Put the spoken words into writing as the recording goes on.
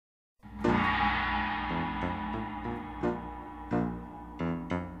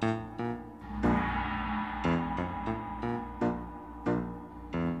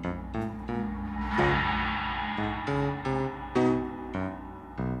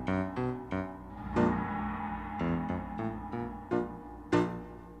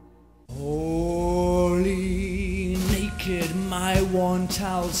worn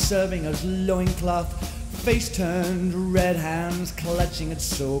towels serving as loincloth, face turned red, hands clutching at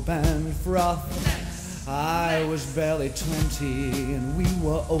soap and froth. I was barely 20 and we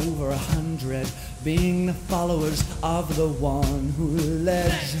were over 100, being the followers of the one who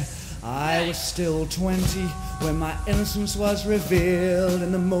led. I was still 20 when my innocence was revealed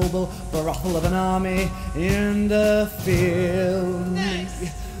in the mobile brothel of an army in the field.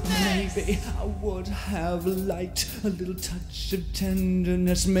 Maybe I would have liked a little touch of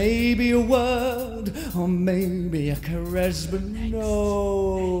tenderness, maybe a word, or maybe a caress, but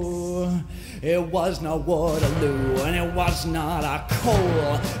no. It was not Waterloo, and it was not a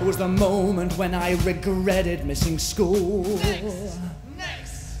coal. It was the moment when I regretted missing school.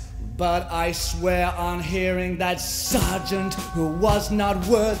 But I swear on hearing that sergeant who was not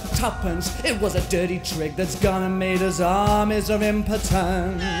worth tuppence, it was a dirty trick that's gonna make us armies of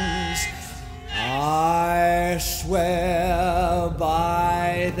impotence. I swear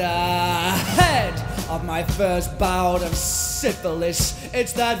by the head of my first bout of syphilis,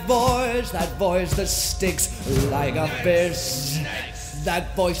 it's that voice that sticks like a fist.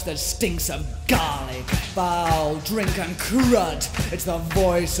 That voice that stinks of garlic, foul, drink and crud. It's the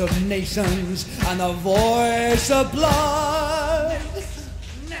voice of nations and the voice of blood.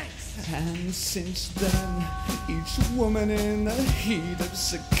 And since then, each woman in the heat of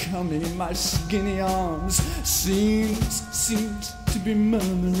succumbing, my skinny arms seems to be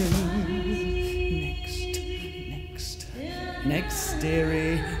murmuring. Next,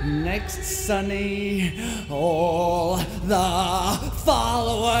 dearie, next, sonny, all the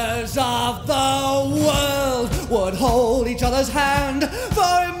followers of the world would hold each other's hand,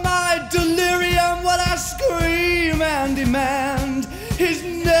 for in my delirium would I scream and demand his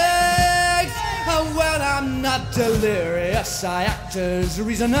next. And when I'm not delirious, I act as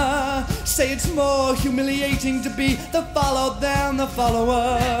reasoner, say it's more humiliating to be the followed than the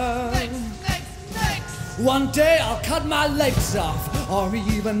follower. One day I'll cut my legs off, or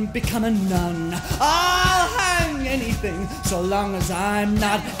even become a nun. I'll hang anything, so long as I'm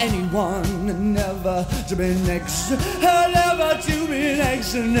not anyone. Never to be next, never to be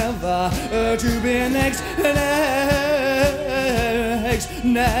next, never to be next,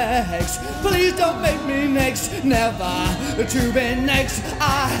 next. Please don't make me next, never to be next.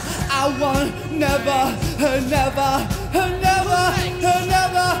 I want never, never, never, never,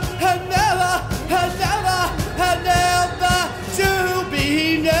 never.